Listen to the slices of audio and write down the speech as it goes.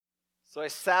So I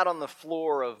sat on the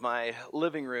floor of my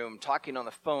living room talking on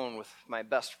the phone with my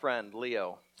best friend,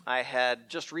 Leo. I had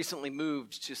just recently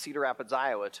moved to Cedar Rapids,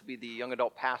 Iowa to be the young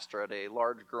adult pastor at a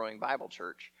large growing Bible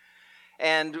church.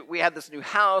 And we had this new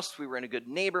house, we were in a good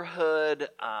neighborhood,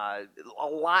 a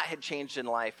lot had changed in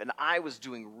life, and I was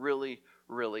doing really,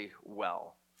 really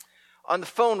well. On the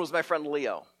phone was my friend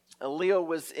Leo. Leo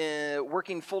was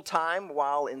working full-time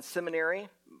while in seminary,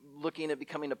 looking at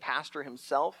becoming a pastor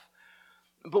himself.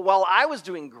 But while I was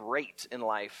doing great in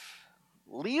life,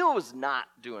 Leo was not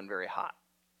doing very hot.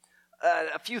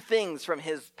 A few things from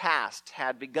his past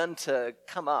had begun to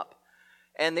come up,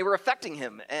 and they were affecting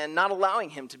him and not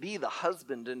allowing him to be the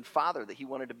husband and father that he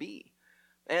wanted to be.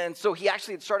 And so he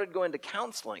actually had started going to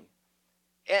counseling.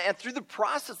 And through the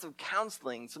process of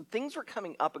counseling, some things were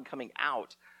coming up and coming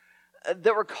out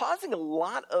that were causing a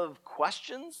lot of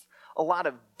questions, a lot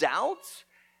of doubts,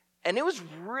 and it was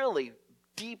really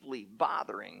deeply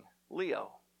bothering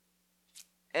Leo.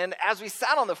 And as we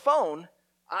sat on the phone,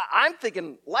 I'm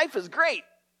thinking life is great.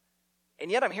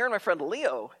 And yet I'm hearing my friend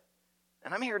Leo,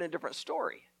 and I'm hearing a different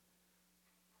story.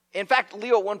 In fact,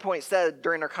 Leo at one point said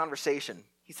during our conversation,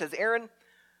 he says, "Aaron,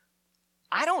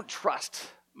 I don't trust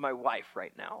my wife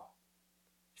right now."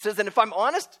 He says, and if I'm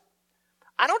honest,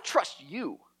 I don't trust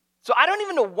you. So I don't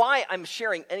even know why I'm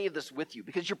sharing any of this with you,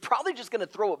 because you're probably just going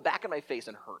to throw it back in my face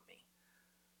and hurt me.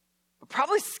 But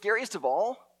probably scariest of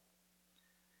all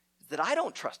is that I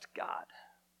don't trust God.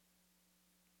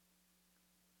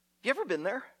 Have you ever been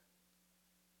there?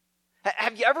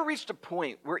 Have you ever reached a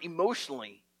point where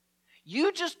emotionally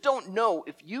you just don't know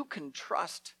if you can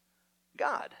trust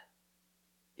God?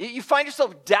 You find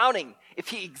yourself doubting if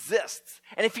he exists.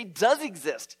 And if he does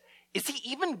exist, is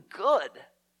he even good?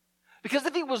 Because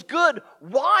if he was good,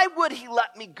 why would he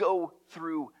let me go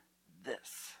through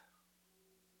this?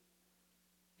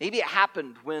 Maybe it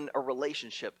happened when a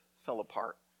relationship fell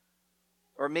apart.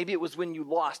 Or maybe it was when you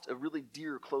lost a really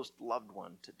dear, close loved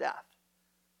one to death.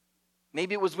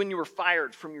 Maybe it was when you were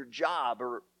fired from your job.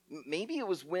 Or maybe it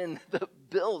was when the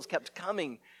bills kept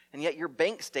coming and yet your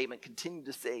bank statement continued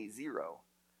to say zero.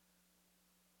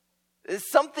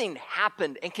 Something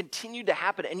happened and continued to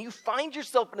happen, and you find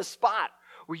yourself in a spot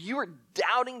where you are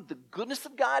doubting the goodness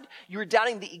of God, you are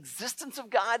doubting the existence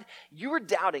of God, you are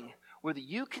doubting whether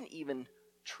you can even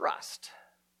trust.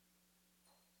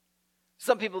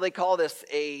 Some people, they call this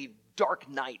a dark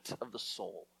night of the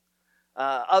soul.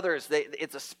 Others,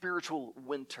 it's a spiritual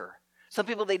winter. Some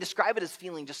people, they describe it as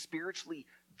feeling just spiritually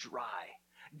dry.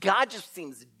 God just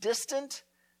seems distant.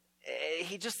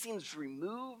 He just seems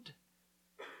removed.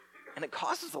 And it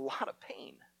causes a lot of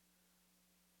pain.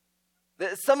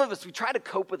 Some of us, we try to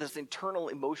cope with this internal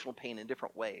emotional pain in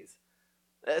different ways.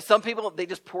 Some people, they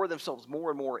just pour themselves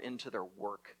more and more into their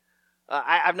work.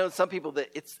 I've known some people that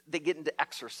they get into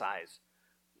exercise.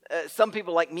 Some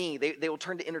people like me, they will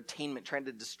turn to entertainment, trying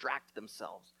to distract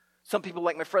themselves. Some people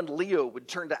like my friend Leo would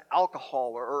turn to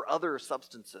alcohol or other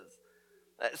substances.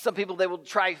 Some people, they will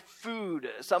try food.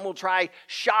 Some will try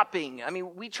shopping. I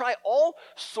mean, we try all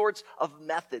sorts of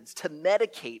methods to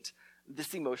medicate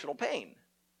this emotional pain.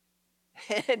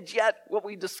 And yet, what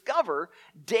we discover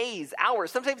days,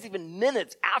 hours, sometimes even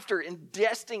minutes after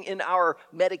ingesting in our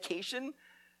medication,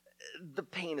 the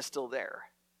pain is still there.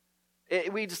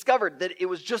 We discovered that it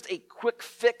was just a quick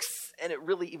fix, and it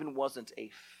really even wasn't a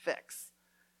fix.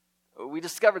 We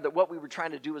discovered that what we were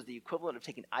trying to do was the equivalent of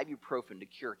taking ibuprofen to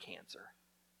cure cancer.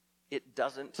 It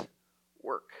doesn't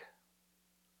work.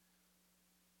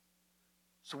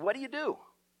 So what do?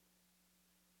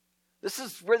 This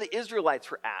is where the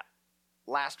Israelites were at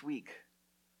last week.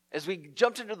 As we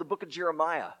jumped into the book of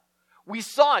Jeremiah, we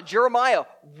saw Jeremiah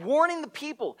warning the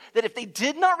people that if they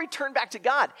did not return back to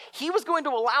God, he was going to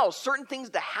allow certain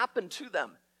things to happen to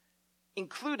them,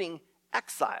 including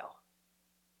exile.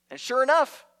 And sure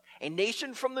enough, a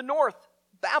nation from the north,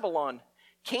 Babylon,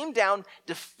 came down,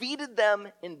 defeated them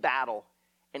in battle,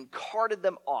 and carted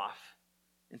them off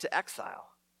into exile.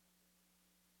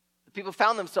 The people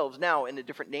found themselves now in a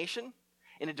different nation,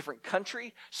 in a different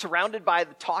country, surrounded by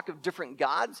the talk of different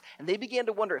gods, and they began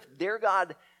to wonder if their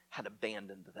God had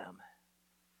abandoned them.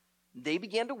 They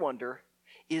began to wonder,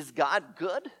 is God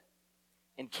good?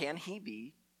 And can he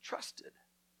be trusted?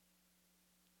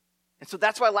 And so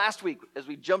that's why last week, as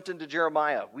we jumped into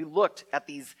Jeremiah, we looked at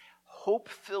these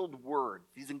hope-filled words,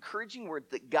 these encouraging words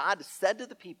that God said to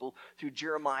the people through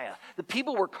Jeremiah. The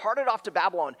people were carted off to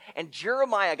Babylon, and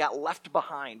Jeremiah got left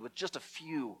behind with just a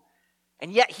few.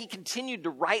 And yet he continued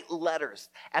to write letters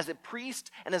as a priest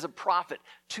and as a prophet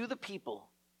to the people.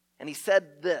 And he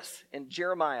said this in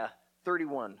Jeremiah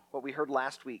 31, what we heard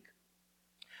last week.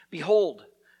 "Behold,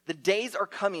 The days are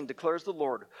coming, declares the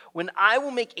Lord, when I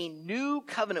will make a new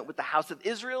covenant with the house of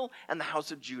Israel and the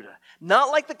house of Judah. Not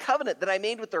like the covenant that I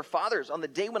made with their fathers on the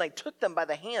day when I took them by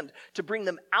the hand to bring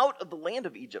them out of the land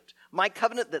of Egypt, my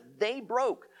covenant that they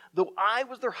broke, though I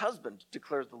was their husband,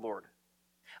 declares the Lord.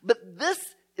 But this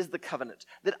is the covenant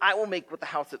that I will make with the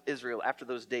house of Israel after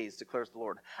those days, declares the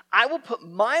Lord. I will put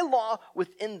my law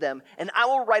within them, and I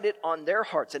will write it on their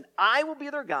hearts, and I will be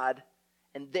their God,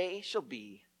 and they shall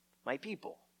be my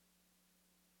people.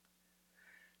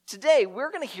 Today,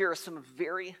 we're going to hear some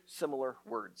very similar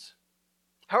words.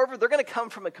 However, they're going to come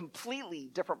from a completely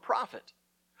different prophet.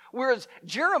 Whereas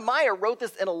Jeremiah wrote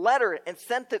this in a letter and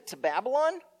sent it to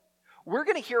Babylon, we're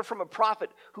going to hear from a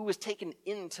prophet who was taken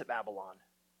into Babylon.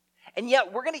 And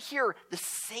yet, we're going to hear the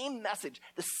same message,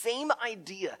 the same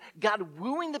idea. God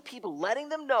wooing the people, letting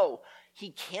them know he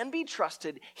can be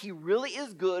trusted, he really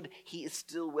is good, he is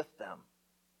still with them.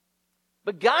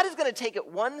 But God is going to take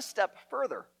it one step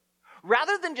further.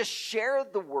 Rather than just share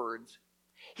the words,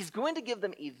 he's going to give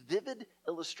them a vivid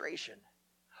illustration,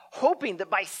 hoping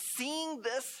that by seeing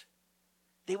this,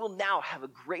 they will now have a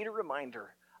greater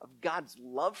reminder of God's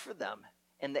love for them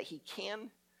and that he can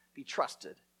be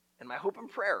trusted. And my hope and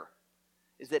prayer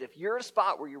is that if you're at a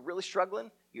spot where you're really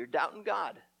struggling, you're doubting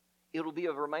God, it'll be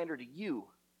a reminder to you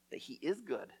that he is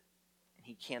good and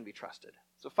he can be trusted.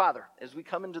 So Father, as we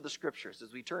come into the scriptures,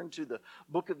 as we turn to the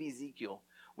book of Ezekiel,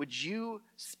 would you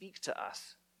speak to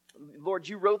us? Lord,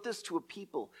 you wrote this to a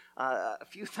people a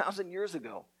few thousand years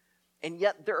ago, and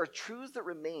yet there are truths that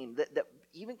remain that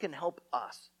even can help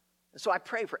us. And so I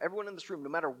pray for everyone in this room, no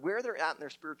matter where they're at in their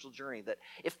spiritual journey, that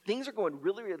if things are going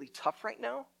really, really tough right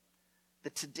now,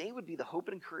 that today would be the hope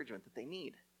and encouragement that they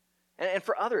need. And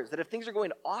for others, that if things are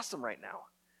going awesome right now,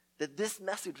 that this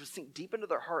message would sink deep into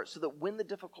their hearts so that when the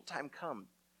difficult time comes,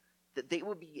 that they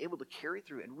will be able to carry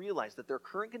through and realize that their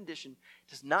current condition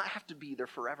does not have to be their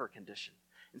forever condition.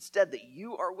 Instead, that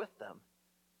you are with them,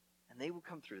 and they will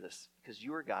come through this because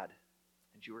you are God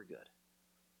and you are good.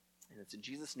 And it's in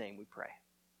Jesus' name we pray.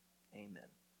 Amen.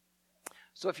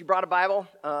 So if you brought a Bible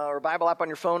or a Bible app on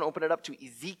your phone, open it up to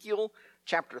Ezekiel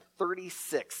chapter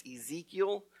 36.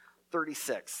 Ezekiel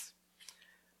 36.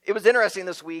 It was interesting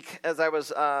this week as I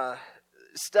was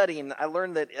studying, I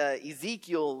learned that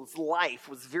Ezekiel's life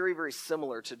was very, very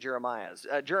similar to Jeremiah's.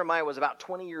 Jeremiah was about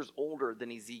 20 years older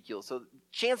than Ezekiel, so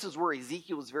chances were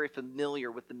Ezekiel was very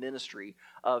familiar with the ministry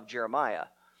of Jeremiah.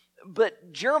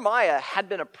 But Jeremiah had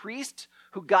been a priest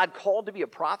who God called to be a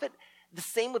prophet. The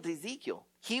same with Ezekiel.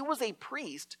 He was a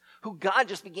priest who God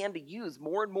just began to use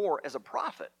more and more as a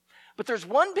prophet. But there's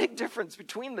one big difference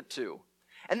between the two,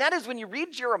 and that is when you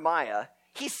read Jeremiah,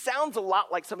 he sounds a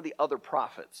lot like some of the other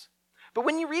prophets. But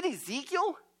when you read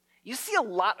Ezekiel, you see a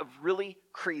lot of really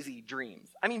crazy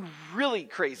dreams. I mean, really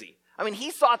crazy. I mean,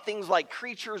 he saw things like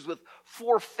creatures with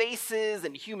 4 faces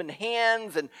and human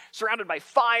hands and surrounded by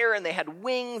fire, and they had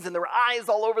wings and there were eyes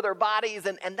all over their bodies,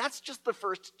 and that's just the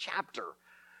first chapter.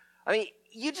 I mean,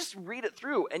 you just read it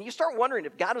through and you start wondering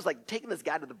if God was like taking this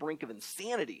guy to the brink of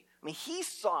insanity. I mean, he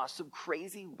saw some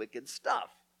crazy, wicked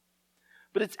stuff.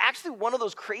 But it's actually one of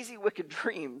those crazy, wicked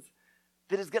dreams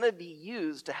that is going to be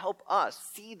used to help us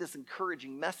see this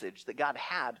encouraging message that God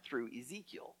had through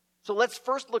Ezekiel. So let's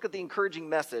first look at the encouraging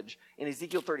message in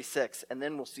Ezekiel 36, and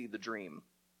then we'll see the dream.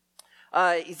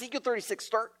 Ezekiel 36,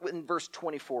 start in verse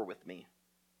 24 with me.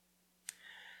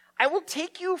 I will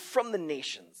take you from the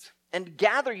nations and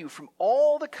gather you from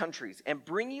all the countries and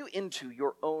bring you into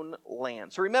your own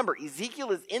land. So remember,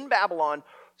 Ezekiel is in Babylon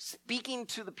speaking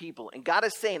to the people, and God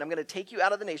is saying, I'm going to take you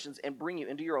out of the nations and bring you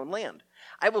into your own land.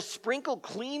 I will sprinkle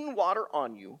clean water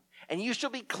on you, and you shall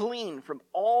be clean from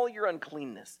all your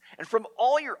uncleanness, and from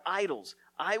all your idols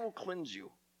I will cleanse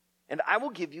you. And I will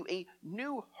give you a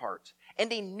new heart,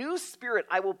 and a new spirit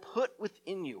I will put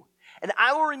within you. And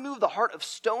I will remove the heart of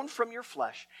stone from your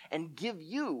flesh, and give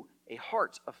you a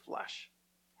heart of flesh.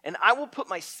 And I will put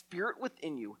my spirit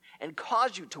within you, and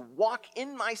cause you to walk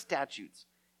in my statutes,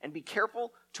 and be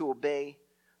careful to obey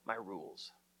my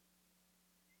rules.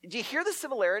 Do you hear the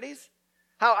similarities?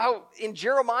 How in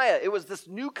Jeremiah, it was this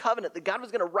new covenant that God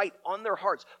was going to write on their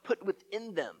hearts, put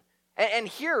within them. And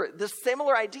here, this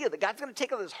similar idea that God's going to take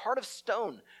this heart of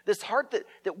stone, this heart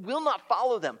that will not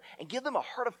follow them, and give them a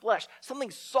heart of flesh,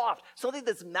 something soft, something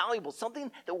that's malleable,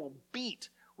 something that will beat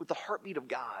with the heartbeat of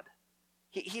God.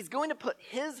 He's going to put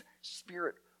his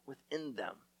spirit within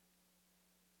them.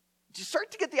 Do you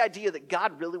start to get the idea that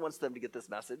God really wants them to get this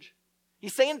message?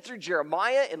 He's saying it through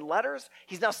Jeremiah in letters.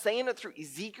 He's now saying it through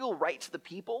Ezekiel right to the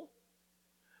people.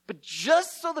 But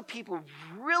just so the people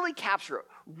really capture it,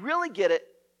 really get it,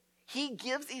 he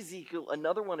gives Ezekiel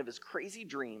another one of his crazy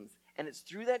dreams And it's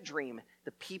through that dream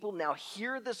that people now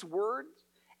hear this word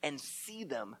and see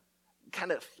them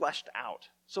kind of fleshed out.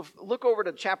 So look over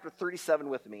to chapter 37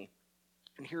 with me,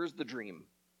 and here's the dream.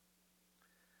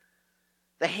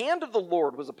 The hand of the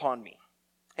Lord was upon me,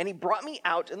 and he brought me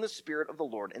out in the spirit of the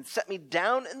Lord and set me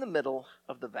down in the middle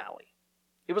of the valley.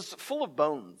 It was full of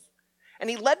bones, and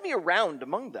he led me around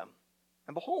among them.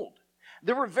 And behold,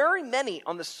 there were very many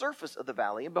on the surface of the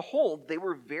valley, and behold, they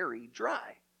were very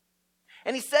dry.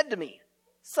 And he said to me,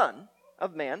 Son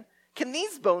of man, can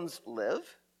these bones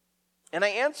live? And I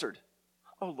answered,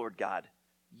 O Lord God,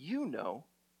 you know.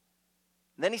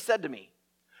 And then he said to me,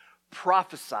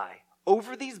 prophesy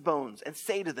over these bones and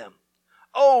say to them,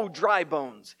 O dry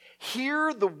bones,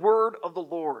 hear the word of the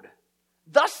Lord.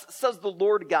 Thus says the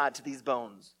Lord God to these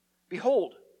bones,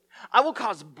 behold, I will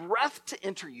cause breath to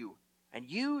enter you, and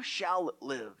you shall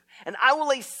live. And I will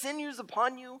lay sinews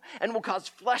upon you, and will cause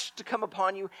flesh to come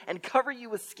upon you, and cover you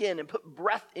with skin, and put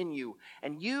breath in you,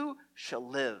 and you shall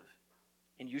live.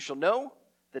 And you shall know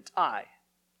that I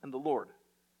am the Lord.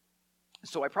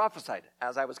 So I prophesied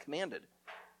as I was commanded.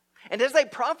 And as I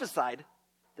prophesied,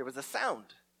 there was a sound.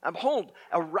 And behold,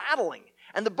 a rattling.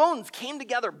 And the bones came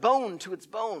together, bone to its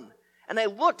bone. And I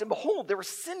looked, and behold, there were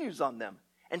sinews on them.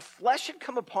 And flesh had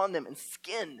come upon them, and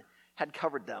skin had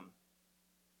covered them.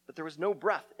 But there was no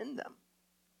breath in them.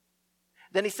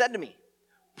 Then he said to me,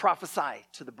 prophesy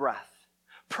to the breath.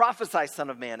 Prophesy, Son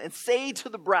of man, and say to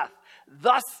the breath,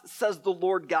 thus says the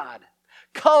Lord God,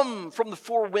 come from the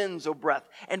four winds, O breath,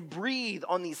 and breathe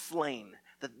on these slain,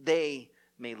 that they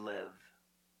may live.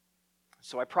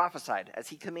 So I prophesied as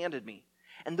he commanded me,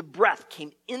 and the breath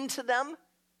came into them,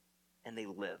 and they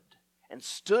lived, and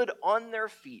stood on their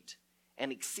feet,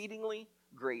 an exceedingly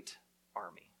great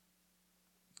army.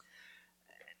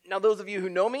 Now, those of you who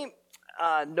know me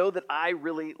know that I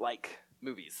really like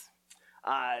movies.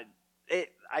 I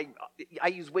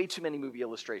use way too many movie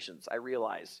illustrations, I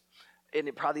realize. And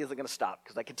it probably isn't going to stop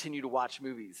because I continue to watch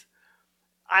movies.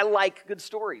 I like good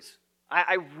stories.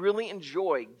 I really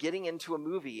enjoy getting into a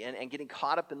movie and getting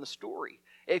caught up in the story.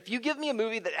 If you give me a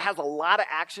movie that has a lot of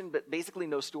action but basically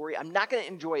no story, I'm not going to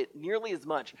enjoy it nearly as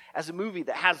much as a movie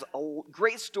that has a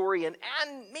great story and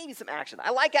maybe some action. I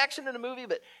like action in a movie,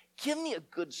 but give me a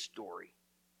good story.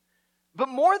 But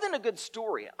more than a good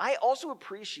story, I also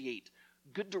appreciate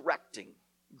good directing,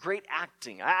 great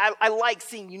acting. I like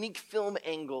seeing unique film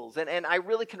angles, and I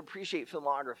really can appreciate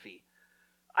filmography.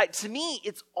 To me,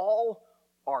 it's all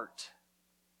art,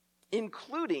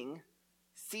 including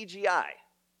CGI.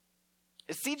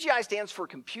 CGI stands for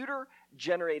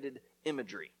computer-generated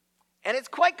imagery, and it's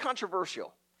quite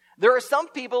controversial. There are some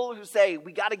people who say,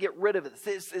 we got to get rid of it.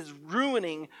 This is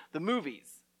ruining the movies.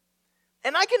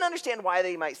 And I can understand why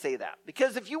they might say that,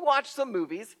 because if you watch some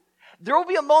movies, there will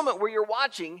be a moment where you're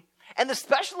watching, and the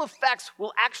special effects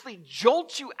will actually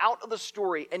jolt you out of the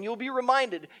story, and you'll be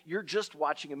reminded you're just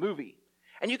watching a movie.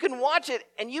 And you can watch it,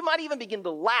 and you might even begin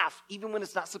to laugh, even when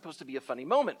it's not supposed to be a funny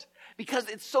moment, because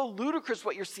it's so ludicrous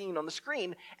what you're seeing on the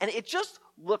screen, and it just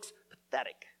looks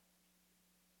pathetic.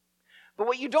 But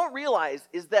what you don't realize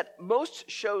is that most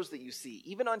shows that you see,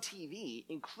 even on TV,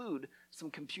 include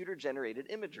some computer-generated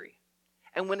imagery.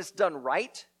 And when it's done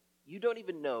right, you don't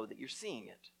even know that you're seeing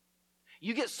it.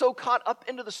 You get so caught up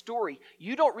into the story,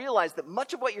 you don't realize that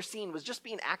much of what you're seeing was just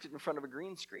being acted in front of a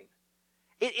green screen.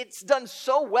 It's done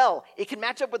so well. It can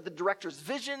match up with the director's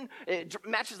vision. It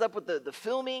matches up with the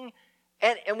filming.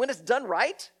 And when it's done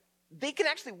right, they can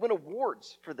actually win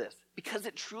awards for this because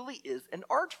it truly is an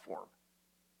art form.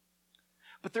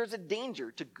 But there's a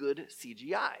danger to good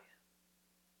CGI.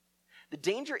 The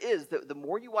danger is that the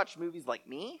more you watch movies like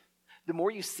me, the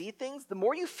more you see things, the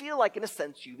more you feel like, in a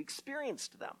sense, you've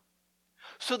experienced them.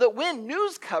 So that when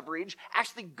news coverage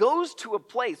actually goes to a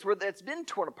place where it's been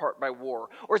torn apart by war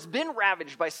or it's been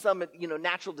ravaged by some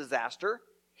natural disaster,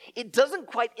 it doesn't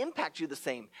quite impact you the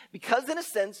same because, in a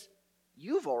sense,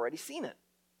 you've already seen it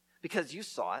because you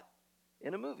saw it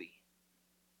in a movie.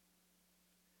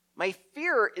 My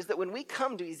fear is that when we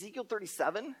come to Ezekiel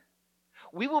 37,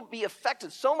 we will be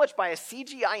affected so much by a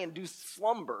CGI-induced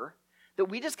slumber that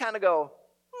we just kind of go,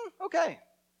 okay.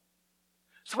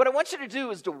 So what I want you to do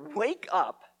is to wake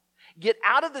up, get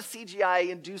out of the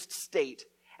CGI-induced state,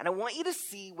 and I want you to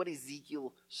see what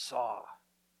Ezekiel saw.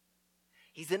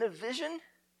 He's in a vision.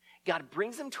 God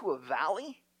brings him to a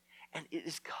valley, and it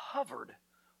is covered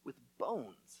with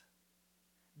bones.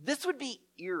 This would be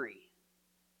eerie.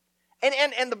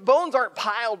 And the bones aren't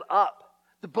piled up.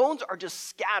 The bones are just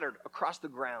scattered across the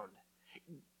ground.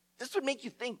 This would make you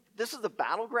think this is a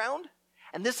battleground,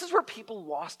 and this is where people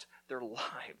lost their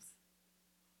lives.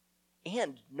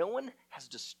 And no one has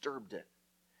disturbed it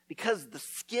because the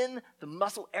skin, the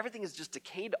muscle, everything is just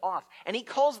decayed off. And he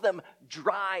calls them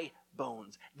dry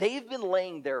bones. They've been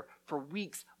laying there for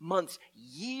weeks, months,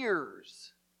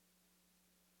 years.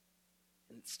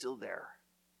 And it's still there.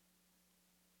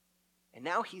 And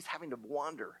now he's having to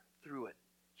wander through it.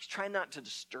 He's trying not to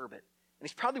disturb it. And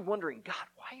he's probably wondering, God,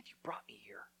 why have you brought me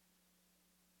here?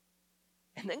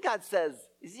 And then God says,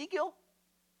 Ezekiel,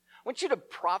 I want you to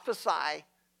prophesy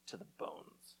to the bones.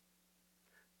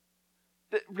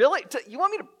 Really? You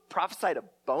want me to prophesy to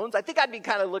bones? I think I'd be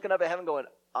kind of looking up at heaven going,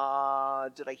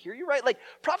 did I hear you right? Like,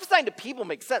 prophesying to people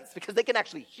makes sense because they can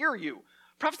actually hear you.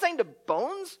 Prophesying to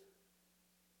bones?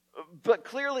 But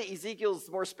clearly Ezekiel's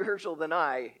more spiritual than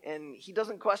I, and he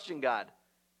doesn't question God.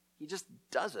 He just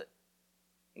does it.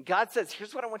 And God says,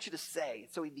 here's what I want you to say.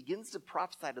 So he begins to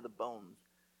prophesy to the bones.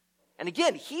 And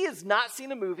again, he has not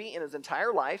seen a movie in his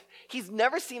entire life. He's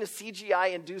never seen a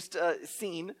CGI-induced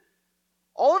scene.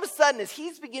 All of a sudden, as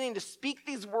he's beginning to speak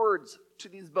these words to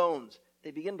these bones,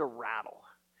 they begin to rattle.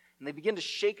 And they begin to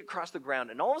shake across the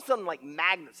ground. And all of a sudden, like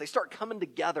magnets, they start coming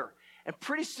together. And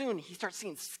pretty soon, he starts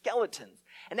seeing skeletons.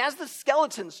 And as the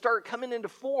skeletons start coming into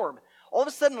form, all of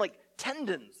a sudden, like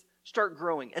tendons start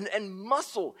growing. And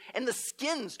muscle and the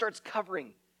skin starts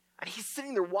covering. And he's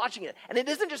sitting there watching it. And it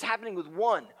isn't just happening with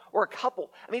one or a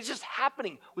couple. I mean, it's just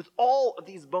happening with all of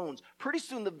these bones. Pretty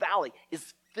soon, the valley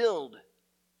is filled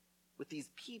with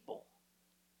these people.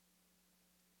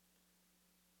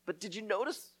 But did you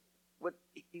notice what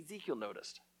Ezekiel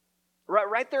noticed?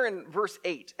 Right there in verse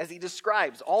 8, as he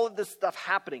describes all of this stuff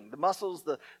happening, the muscles,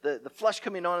 the flesh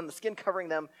coming on, and the skin covering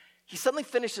them, he suddenly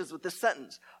finishes with this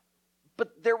sentence,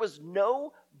 but there was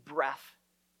no breath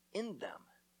in them.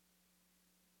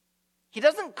 He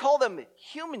doesn't call them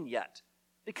human yet,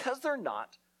 because they're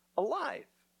not alive.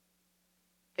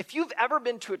 If you've ever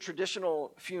been to a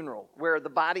traditional funeral where the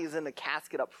body is in a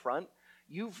casket up front,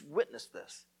 you've witnessed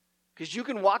this. Because you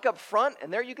can walk up front,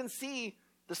 and there you can see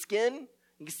the skin,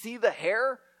 you can see the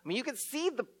hair. I mean, you can see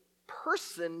the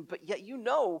person, but yet you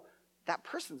know that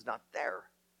person's not there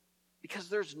because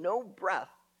there's no breath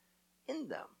in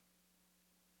them.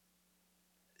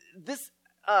 This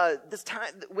time,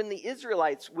 when the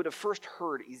Israelites would have first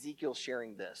heard Ezekiel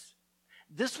sharing this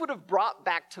would have brought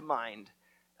back to mind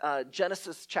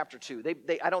Genesis chapter 2.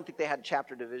 I don't think they had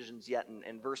chapter divisions yet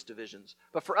and verse divisions.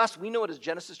 But for us, we know it as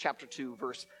Genesis chapter 2,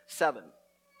 verse 7.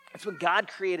 It's when God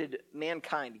created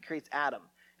mankind. He creates Adam.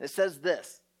 And it says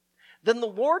this, then the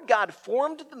Lord God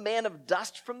formed the man of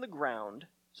dust from the ground,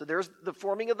 so there's the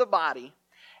forming of the body,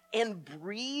 and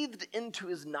breathed into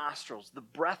his nostrils the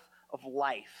breath of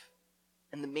life.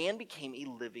 And the man became a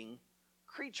living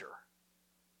creature.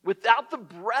 Without the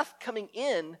breath coming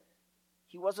in,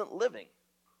 he wasn't living.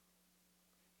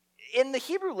 In the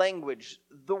Hebrew language,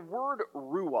 the word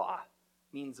ruah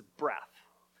means breath.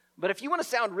 But if you want to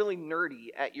sound really nerdy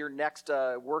at your next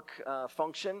work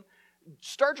function,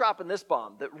 start dropping this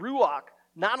bomb, that ruach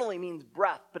not only means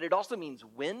breath, but it also means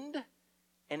wind,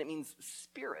 and it means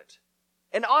spirit.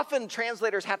 And often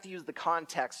translators have to use the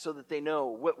context so that they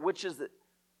know which is it.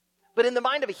 But in the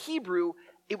mind of a Hebrew,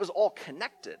 it was all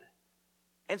connected.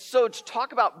 And so to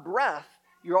talk about breath,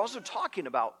 you're also talking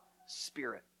about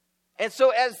spirit. And so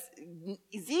as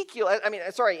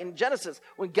in Genesis,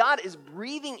 when God is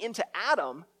breathing into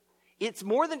Adam, it's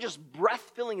more than just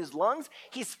breath filling his lungs.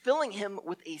 He's filling him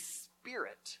with a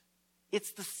spirit.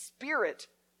 It's the spirit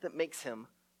that makes him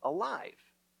alive.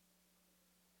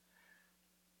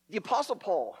 The Apostle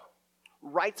Paul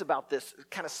writes about this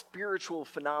kind of spiritual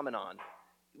phenomenon.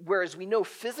 Whereas we know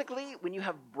physically, when you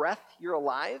have breath, you're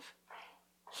alive.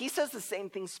 He says the same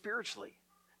thing spiritually.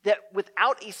 That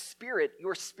without a spirit,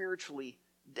 you're spiritually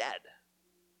dead.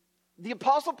 The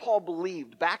Apostle Paul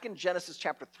believed back in Genesis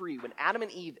chapter 3, when Adam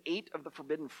and Eve ate of the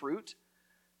forbidden fruit,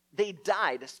 they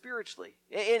died spiritually.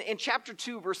 In chapter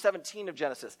 2, verse 17 of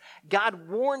Genesis, God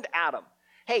warned Adam,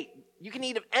 hey, you can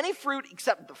eat of any fruit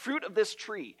except the fruit of this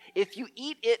tree. If you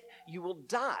eat it, you will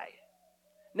die.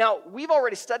 Now, we've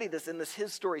already studied this in this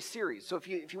His Story series. So if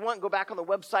you want, go back on the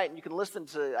website and you can listen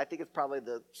to, I think it's probably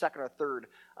the second or third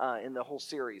in the whole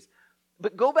series.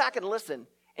 But go back and listen,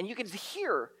 and you can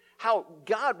hear how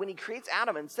God, when he creates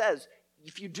Adam and says,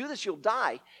 if you do this, you'll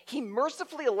die, he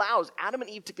mercifully allows Adam and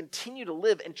Eve to continue to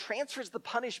live and transfers the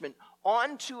punishment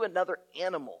onto another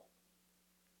animal.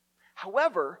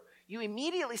 However, you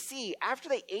immediately see, after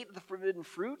they ate the forbidden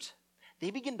fruit, they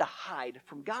begin to hide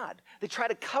from God. They try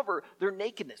to cover their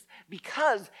nakedness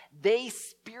because they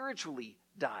spiritually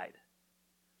died.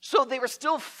 So they were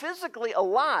still physically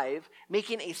alive,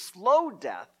 making a slow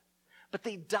death, but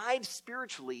they died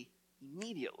spiritually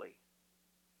immediately.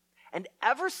 And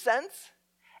ever since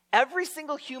Every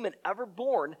single human ever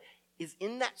born is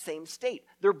in that same state.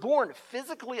 They're born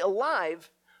physically alive,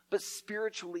 but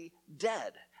spiritually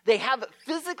dead. They have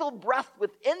physical breath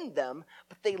within them,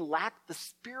 but they lack the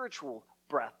spiritual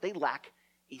breath. They lack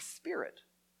a spirit,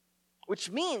 which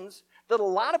means that a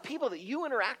lot of people that you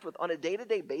interact with on a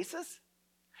day-to-day basis,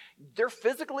 they're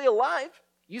physically alive.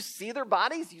 You see their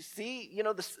bodies, you see,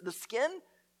 the skin,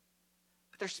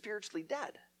 but they're spiritually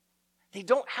dead. They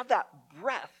don't have that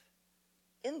breath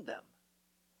in them.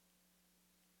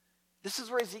 This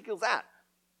is where Ezekiel's at.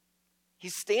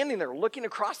 He's standing there looking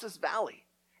across this valley,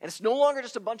 and it's no longer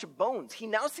just a bunch of bones. He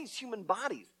now sees human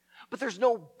bodies, but there's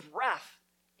no breath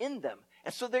in them.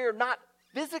 And so they are not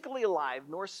physically alive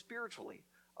nor spiritually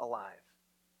alive.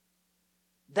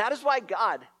 That is why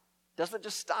God doesn't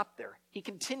just stop there. He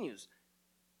continues.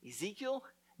 Ezekiel,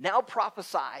 now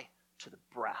prophesy to the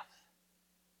breath.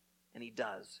 And he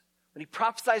does. When he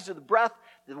prophesies to the breath,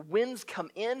 the winds come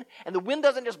in, and the wind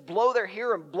doesn't just blow their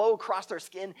hair and blow across their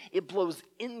skin, it blows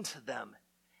into them.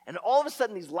 And all of a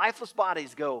sudden, these lifeless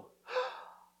bodies go,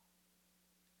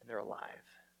 and they're alive.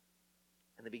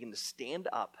 And they begin to stand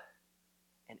up,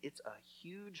 and it's a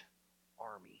huge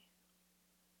army.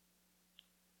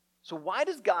 So why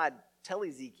does God tell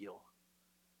Ezekiel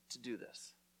to do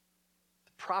this?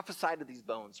 To prophesy to these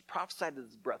bones, to prophesy to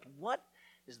this breath. What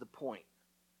is the point?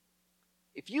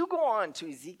 If you go on to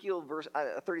Ezekiel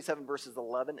 37 verses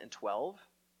 11 and 12,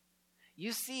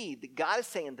 you see that God is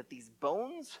saying that these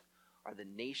bones are the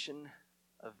nation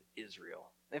of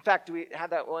Israel. In fact, do we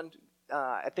have that one?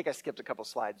 I think I skipped a couple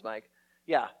slides, Mike.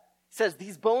 Yeah. It says,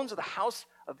 these bones are the house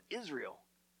of Israel.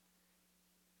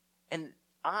 And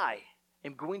I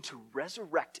am going to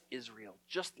resurrect Israel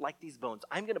just like these bones.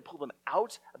 I'm going to pull them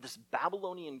out of this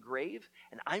Babylonian grave,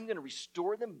 and I'm going to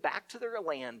restore them back to their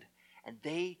land, and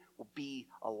they will be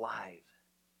alive.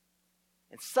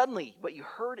 And suddenly, what you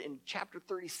heard in chapter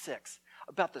 36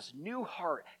 about this new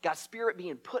heart, God's Spirit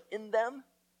being put in them,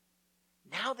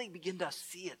 now they begin to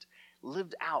see it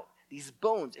lived out. These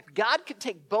bones, if God could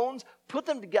take bones, put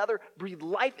them together, breathe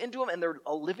life into them, and they're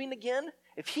living again,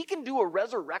 if he can do a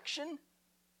resurrection,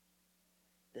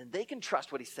 then they can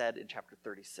trust what he said in chapter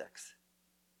 36.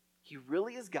 He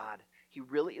really is God, he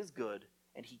really is good,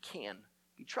 and he can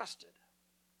be trusted.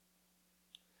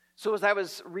 So as I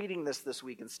was reading this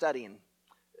week and studying,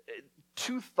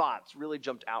 two thoughts really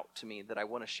jumped out to me that I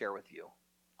want to share with you.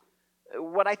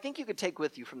 What I think you could take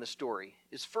with you from the story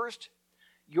is, first,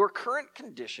 your current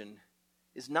condition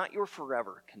is not your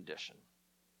forever condition.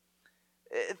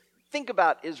 Think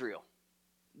about Israel.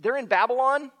 They're in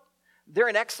Babylon. They're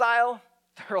in exile.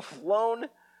 They're alone.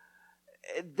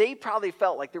 They probably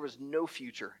felt like there was no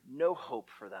future, no hope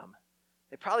for them.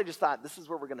 They probably just thought, this is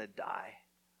where we're going to die.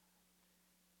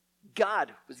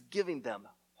 God was giving them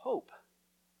hope.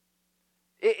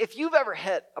 If you've ever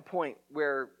hit a point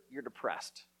where you're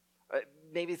depressed,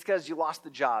 maybe it's because you lost the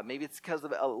job, maybe it's because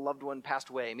a loved one passed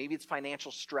away, maybe it's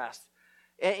financial stress,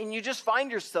 and you just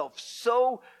find yourself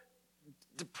so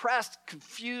depressed,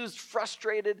 confused,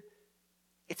 frustrated,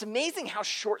 it's amazing how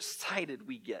short-sighted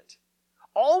we get.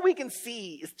 All we can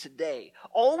see is today.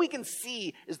 All we can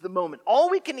see is the moment. All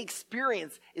we can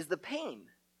experience is the pain.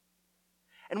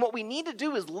 And what we need to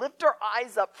do is lift our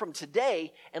eyes up from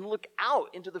today and look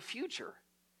out into the future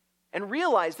and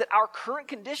realize that our current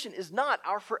condition is not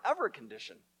our forever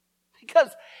condition.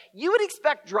 Because you would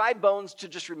expect dry bones to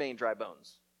just remain dry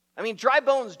bones. I mean, dry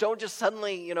bones don't just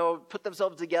suddenly, put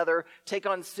themselves together, take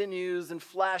on sinews and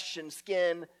flesh and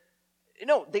skin.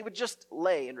 No, they would just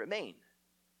lay and remain.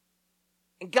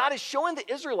 And God is showing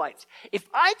the Israelites, if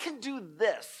I can do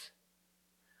this,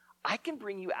 I can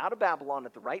bring you out of Babylon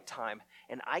at the right time,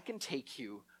 and I can take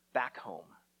you back home.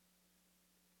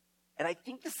 And I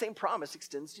think the same promise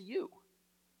extends to you.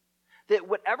 That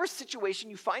whatever situation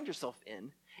you find yourself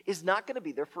in is not going to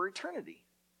be there for eternity.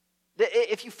 That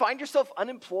if you find yourself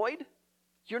unemployed,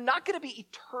 you're not going to be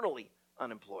eternally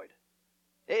unemployed.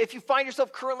 If you find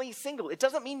yourself currently single, it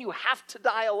doesn't mean you have to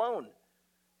die alone.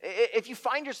 If you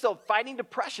find yourself fighting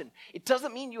depression, it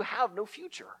doesn't mean you have no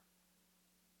future.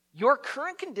 Your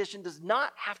current condition does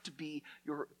not have to be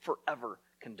your forever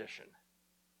condition,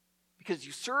 because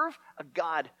you serve a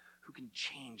God who can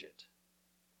change it.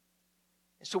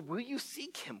 And so will you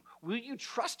seek him? Will you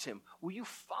trust him? Will you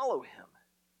follow him?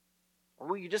 Or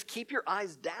will you just keep your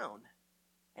eyes down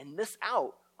and miss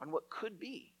out on what could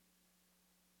be?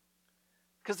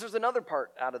 Because there's another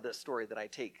part out of this story that I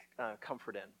take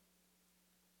comfort in.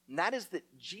 And that is that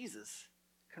Jesus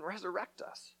can resurrect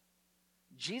us.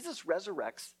 Jesus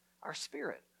resurrects our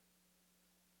spirit.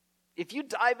 If you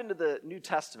dive into the New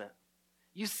Testament,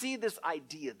 you see this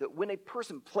idea that when a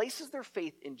person places their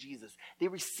faith in Jesus, they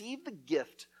receive the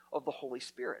gift of the Holy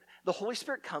Spirit. The Holy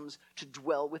Spirit comes to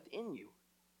dwell within you.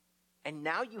 And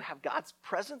now you have God's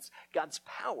presence, God's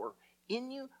power in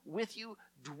you, with you,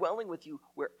 dwelling with you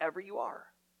wherever you are.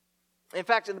 In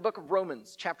fact, in the book of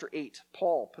Romans, chapter 8,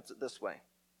 Paul puts it this way.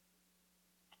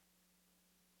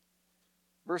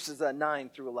 Verses 9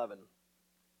 through 11.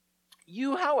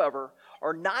 You, however,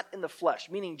 are not in the flesh,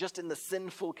 meaning just in the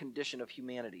sinful condition of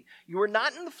humanity. You are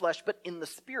not in the flesh, but in the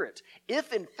Spirit,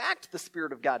 if in fact the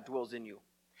Spirit of God dwells in you.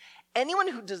 Anyone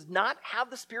who does not have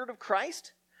the Spirit of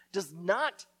Christ does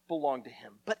not belong to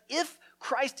him. But if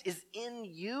Christ is in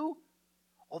you,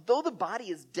 although the body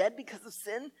is dead because of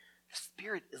sin, the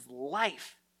Spirit is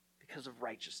life because of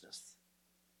righteousness.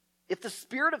 If the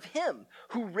Spirit of him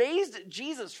who raised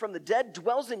Jesus from the dead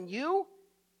dwells in you,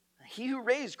 he who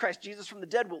raised Christ Jesus from the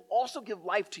dead will also give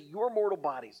life to your mortal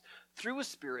bodies through a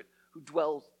Spirit who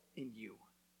dwells in you.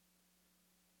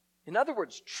 In other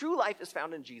words, true life is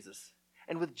found in Jesus.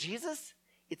 And with Jesus,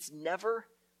 it's never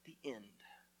the end.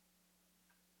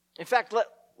 In fact,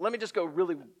 let me just go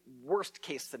really worst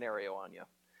case scenario on you.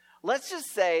 Let's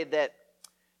just say that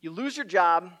you lose your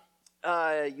job,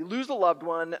 you lose a loved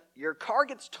one, your car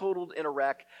gets totaled in a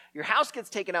wreck, your house gets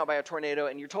taken out by a tornado,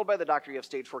 and you're told by the doctor you have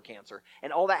stage 4 cancer,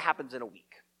 and all that happens in a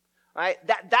week. Right?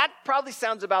 That probably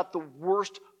sounds about the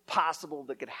worst possible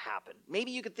that could happen.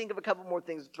 Maybe you could think of a couple more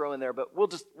things to throw in there, but we'll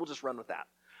just run with that.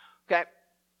 Okay?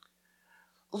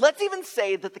 Let's even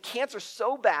say that the cancer's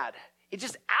so bad, it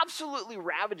just absolutely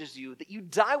ravages you that you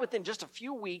die within just a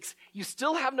few weeks. You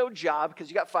still have no job because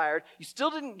you got fired. You still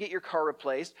didn't get your car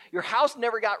replaced. Your house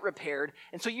never got repaired.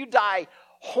 And so you die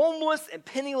homeless and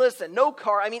penniless and no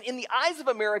car. I mean, in the eyes of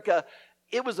America,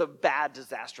 it was a bad,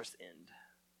 disastrous end.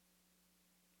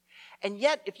 And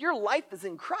yet, if your life is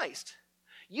in Christ,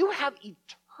 you have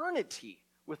eternity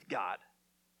with God.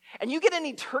 And you get an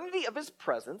eternity of his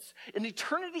presence, an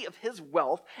eternity of his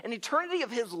wealth, an eternity of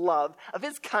his love, of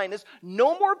his kindness,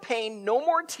 no more pain, no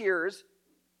more tears.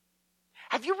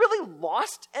 Have you really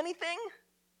lost anything?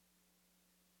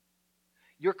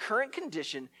 Your current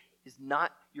condition is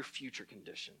not your future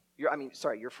condition.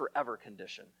 Your forever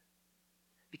condition.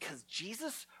 Because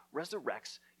Jesus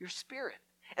resurrects your spirit.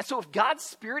 And so if God's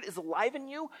Spirit is alive in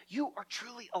you, you are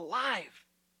truly alive.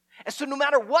 And so no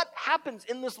matter what happens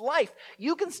in this life,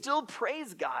 you can still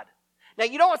praise God. Now,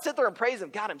 you don't want to sit there and praise him.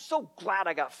 God, I'm so glad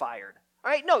I got fired.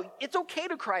 All right? No, it's okay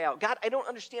to cry out. God, I don't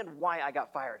understand why I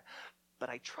got fired, but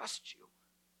I trust you.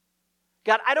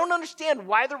 God, I don't understand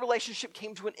why the relationship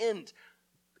came to an end,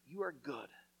 but you are good.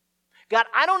 God,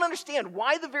 I don't understand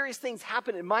why the various things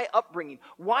happen in my upbringing.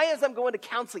 Why, as I'm going to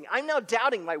counseling, I'm now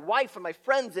doubting my wife and my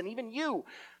friends and even you.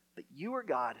 But you are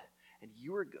God, and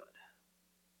you are good.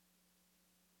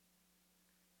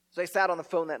 So I sat on the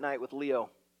phone that night with Leo.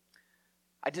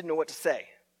 I didn't know what to say.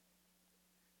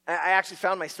 I actually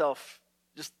found myself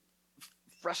just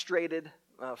frustrated,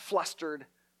 flustered.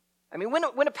 I mean,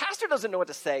 when a pastor doesn't know what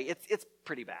to say, it's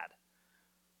pretty bad.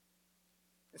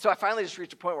 And so I finally just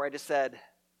reached a point where I just said,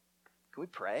 "Can we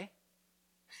pray?"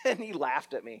 And he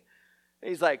laughed at me. And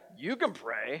he's like, "You can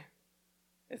pray,"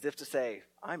 as if to say,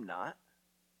 "I'm not."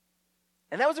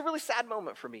 And that was a really sad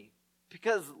moment for me.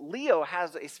 Because Leo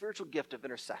has a spiritual gift of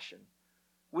intercession.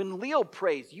 When Leo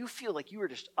prays, you feel like you are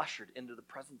just ushered into the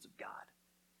presence of God.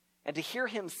 And to hear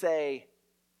him say,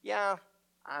 "Yeah,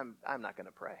 I'm not going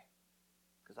to pray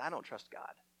because I don't trust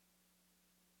God."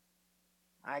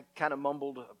 I kind of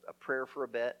mumbled a prayer for a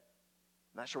bit,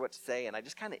 not sure what to say, and I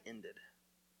just kind of ended.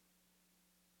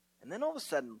 And then all of a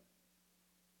sudden,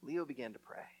 Leo began to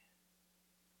pray.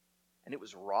 And it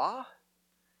was raw.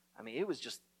 I mean, it was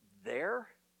just there.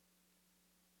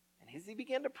 And as he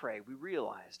began to pray, we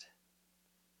realized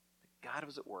that God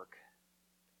was at work.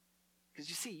 Because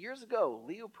you see, years ago,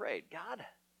 Leo prayed, "God,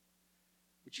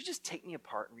 would you just take me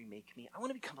apart and remake me? I want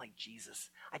to become like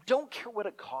Jesus. I don't care what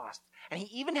it costs." And he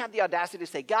even had the audacity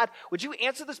to say, "God, would you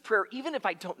answer this prayer even if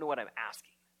I don't know what I'm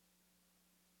asking?"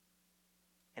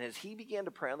 And as he began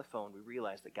to pray on the phone, we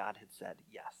realized that God had said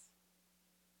yes.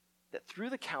 That through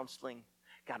the counseling,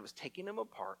 God was taking him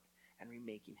apart and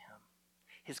remaking him.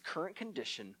 His current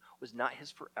condition was not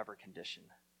his forever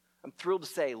condition. I'm thrilled to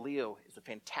say Leo is a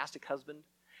fantastic husband.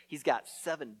 He's got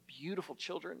 7 beautiful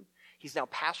children. He's now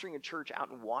pastoring a church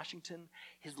out in Washington.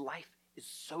 His life is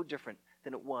so different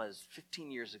than it was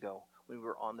 15 years ago when we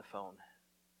were on the phone.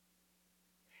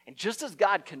 And just as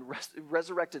God can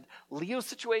resurrected Leo's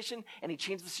situation and he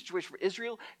changed the situation for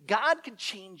Israel, God can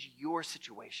change your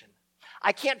situation.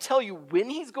 I can't tell you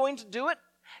when he's going to do it.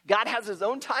 God has his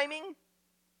own timing.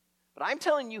 But I'm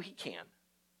telling you, he can.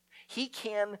 He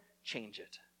can change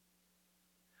it.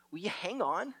 Will you hang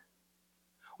on?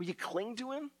 Will you cling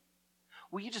to him?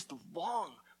 Will you just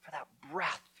long for that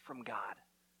breath from God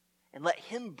and let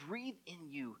him breathe in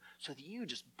you so that you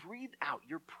just breathe out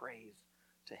your praise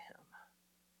to him?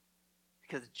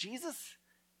 Because Jesus,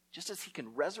 just as he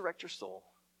can resurrect your soul,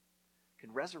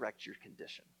 can resurrect your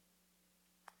condition.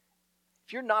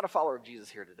 If you're not a follower of Jesus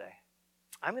here today,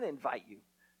 I'm going to invite you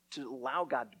to allow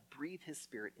God to breathe his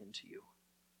Spirit into you.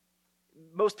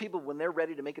 Most people, when they're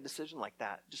ready to make a decision like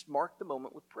that, just mark the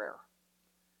moment with prayer.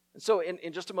 And so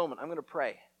in just a moment, I'm going to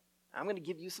pray. I'm going to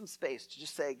give you some space to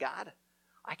just say, God,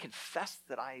 I confess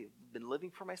that I've been living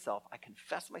for myself. I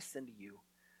confess my sin to you.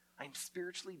 I'm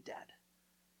spiritually dead.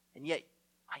 And yet,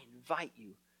 I invite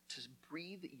you to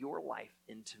breathe your life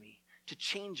into me, to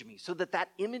change me, so that that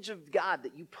image of God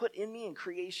that you put in me in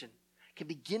creation can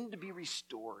begin to be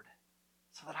restored,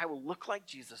 so that I will look like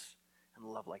Jesus and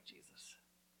love like Jesus.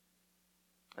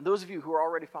 And those of you who are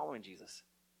already following Jesus,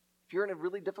 if you're in a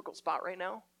really difficult spot right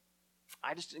now,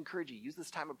 I just encourage you, use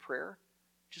this time of prayer.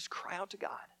 Just cry out to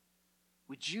God.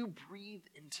 Would you breathe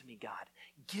into me, God?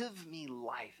 Give me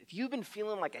life. If you've been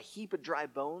feeling like a heap of dry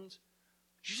bones,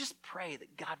 would you just pray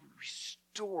that God would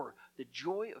restore the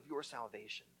joy of your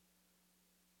salvation?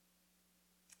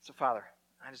 So, Father,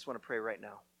 I just want to pray right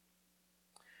now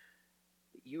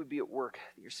that you would be at work,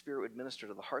 that your Spirit would minister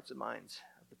to the hearts and minds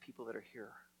of the people that are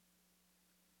here.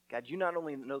 God, you not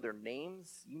only know their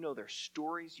names, you know their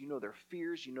stories, you know their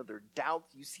fears, you know their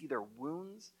doubts, you see their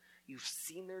wounds, you've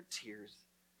seen their tears,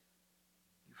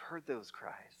 you've heard those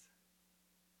cries,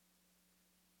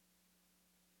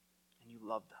 and you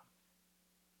love them.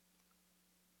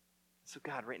 So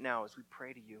God, right now, as we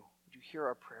pray to you, would you hear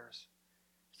our prayers?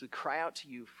 As we cry out to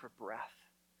you for breath,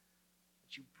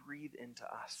 would you breathe into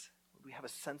us? Would we have a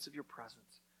sense of your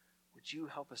presence? Would you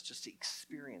help us just to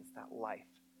experience that life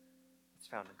that's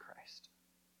found in Christ?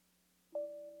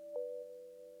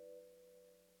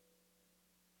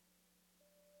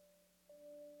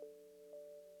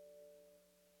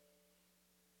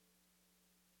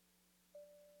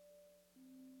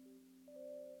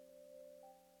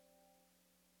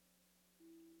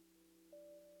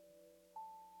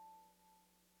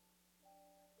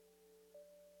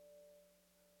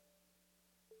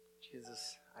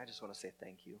 Jesus, I just want to say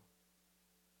thank you.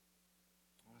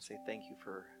 I want to say thank you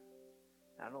for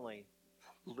not only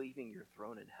leaving your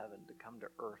throne in heaven to come to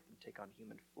earth and take on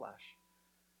human flesh,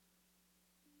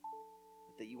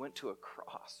 but that you went to a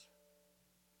cross.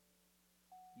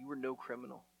 You were no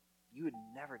criminal. You had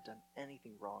never done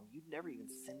anything wrong. You'd never even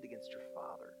sinned against your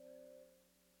Father.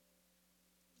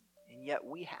 And yet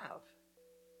we have.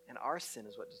 And our sin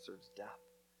is what deserves death.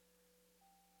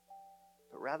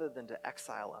 But rather than to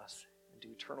exile us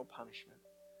into eternal punishment,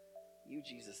 you,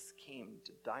 Jesus, came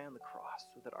to die on the cross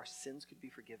so that our sins could be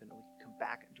forgiven and we could come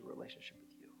back into a relationship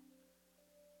with you.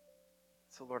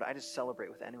 So, Lord, I just celebrate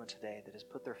with anyone today that has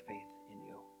put their faith in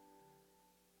you.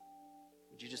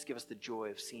 Would you just give us the joy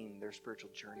of seeing their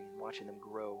spiritual journey and watching them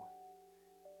grow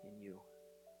in you?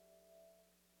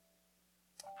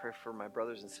 I pray for my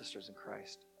brothers and sisters in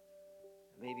Christ.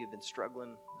 Maybe you've been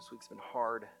struggling. This week's been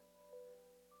hard.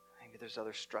 Maybe there's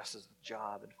other stresses with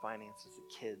job and finances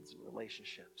and kids and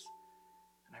relationships.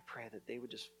 And I pray that they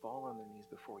would just fall on their knees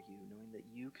before you, knowing that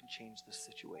you can change this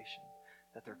situation,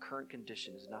 that their current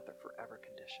condition is not their forever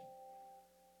condition.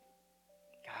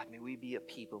 God, may we be a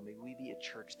people, may we be a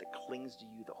church that clings to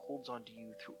you, that holds on to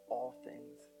you through all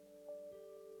things.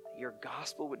 That your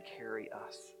gospel would carry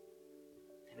us,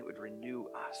 and it would renew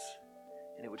us,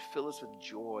 and it would fill us with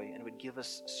joy, and it would give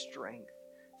us strength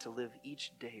to live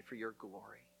each day for your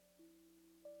glory.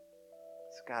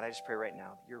 So God, I just pray right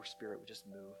now that your Spirit would just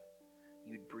move.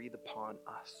 You'd breathe upon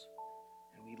us,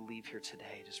 and we leave here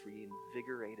today just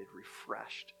reinvigorated,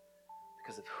 refreshed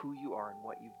because of who you are and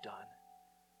what you've done.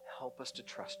 Help us to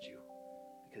trust you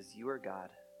because you are God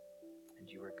and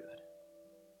you are good.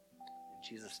 In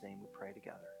Jesus' name we pray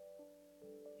together.